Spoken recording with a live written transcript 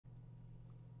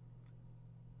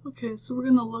Okay, so we're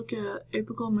going to look at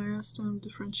apical meristem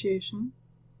differentiation.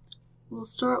 We'll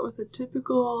start with a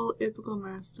typical apical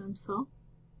meristem cell.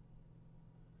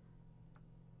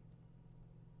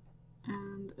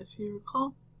 And if you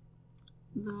recall,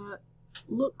 that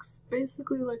looks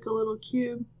basically like a little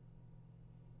cube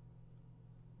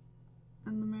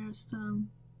in the meristem.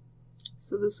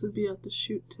 So this would be at the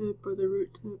shoot tip or the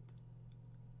root tip.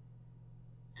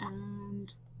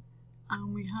 And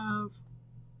we have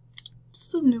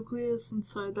just a nucleus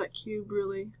inside that cube,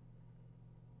 really.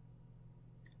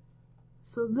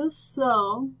 So this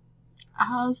cell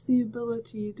has the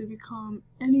ability to become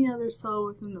any other cell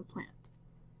within the plant.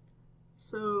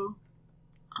 So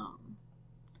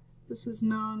this is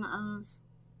known as,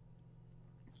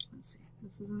 let's see,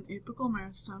 this is an apical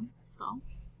meristem cell.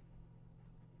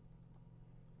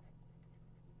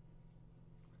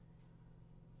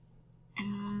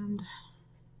 And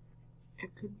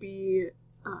it could be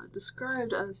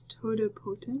described as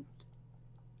totipotent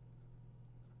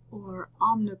or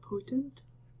omnipotent,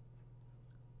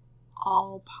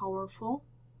 all-powerful.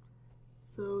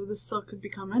 So this cell could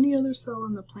become any other cell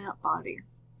in the plant body.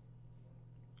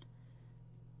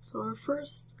 So our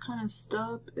first kind of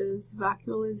step is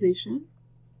vacuolization.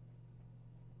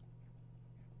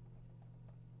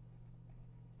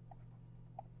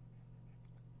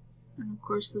 And of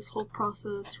course this whole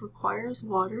process requires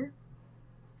water.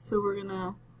 So we're going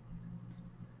to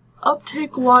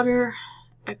uptake water,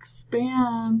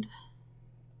 expand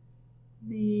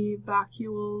the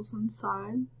vacuoles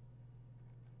inside,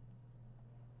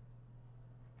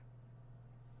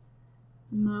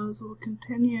 and those will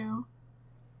continue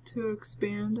to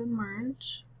expand and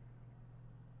merge,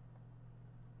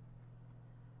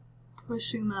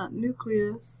 pushing that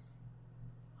nucleus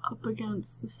up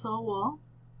against the cell wall.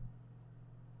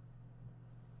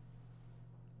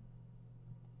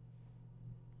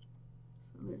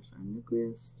 So there's our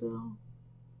nucleus still.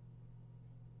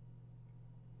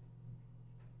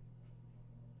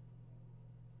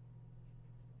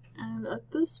 And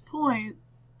at this point,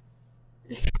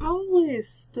 it's probably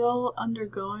still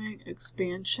undergoing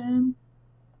expansion.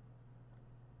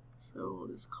 So we'll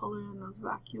just color in those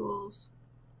vacuoles.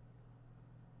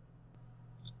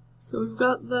 So we've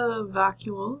got the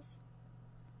vacuoles,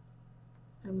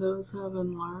 and those have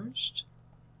enlarged.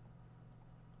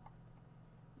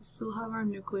 We still have our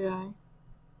nuclei.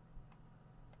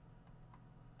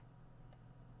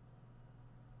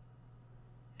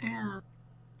 And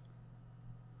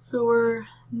so we're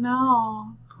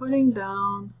now putting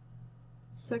down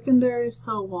secondary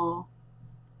cell wall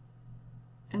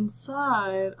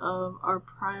inside of our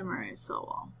primary cell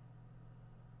wall.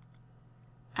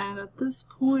 And at this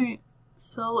point,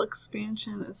 cell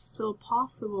expansion is still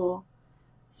possible.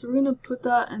 So we're going to put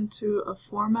that into a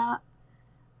format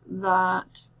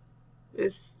that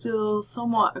is still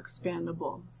somewhat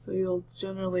expandable. So you'll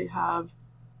generally have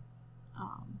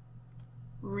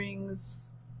rings,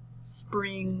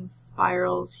 springs,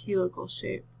 spirals, helical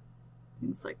shape,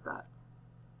 things like that.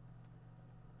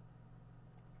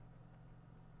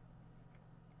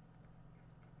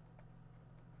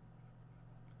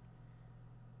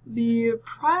 The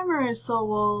primary cell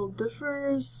wall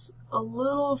differs a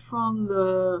little from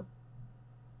the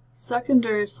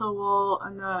secondary cell wall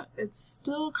in that it's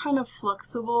still kind of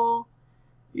flexible.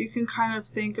 You can kind of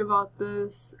think about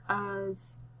this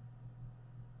as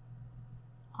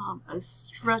a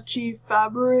stretchy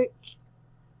fabric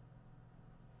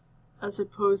as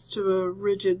opposed to a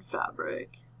rigid fabric.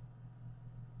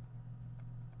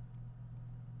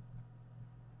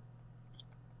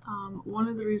 One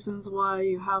of the reasons why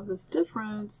you have this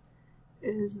difference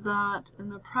is that in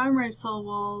the primary cell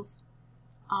walls,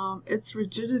 its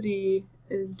rigidity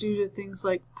is due to things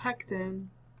like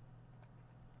pectin,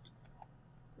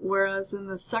 whereas in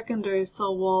the secondary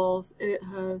cell walls,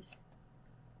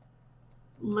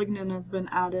 lignin has been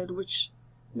added, which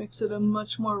makes it a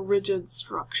much more rigid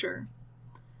structure.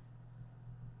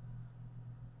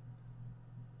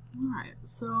 Alright,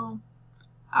 so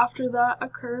after that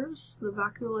occurs, the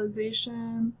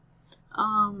vacuolization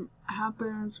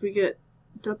happens, we get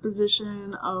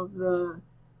deposition of the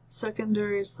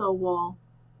secondary cell wall,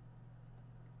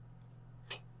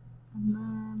 and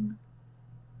then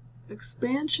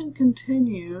expansion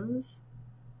continues,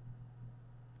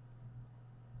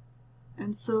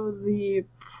 and so the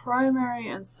primary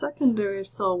and secondary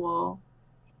cell wall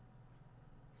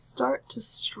start to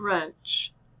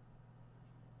stretch.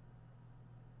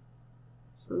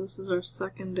 So this is our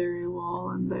secondary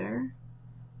wall in there.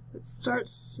 It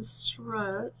starts to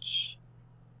stretch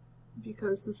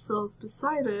because the cells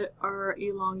beside it are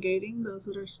elongating, those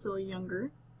that are still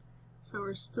younger. So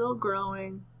we're still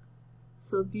growing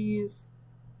So these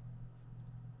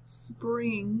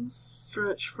springs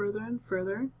stretch further and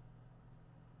further.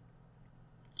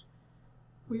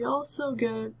 We also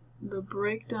get the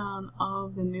breakdown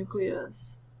of the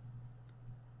nucleus.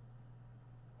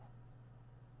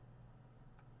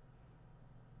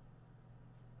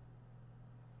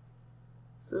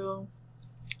 So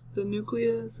the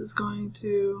nucleus is going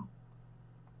to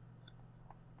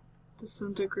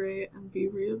disintegrate and be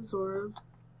reabsorbed.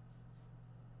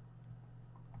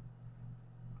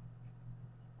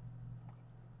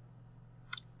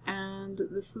 And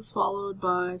this is followed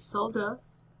by cell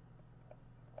death.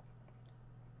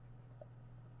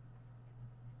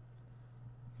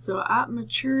 So at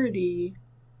maturity,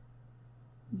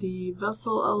 the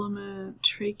vessel element,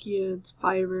 tracheids,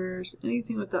 fibers,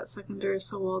 anything with that secondary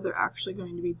cell wall, they're actually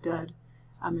going to be dead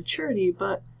at maturity,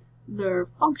 but their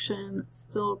function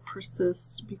still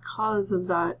persists because of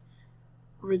that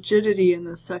rigidity in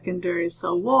the secondary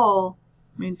cell wall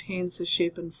maintains the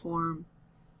shape and form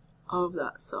of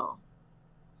that cell.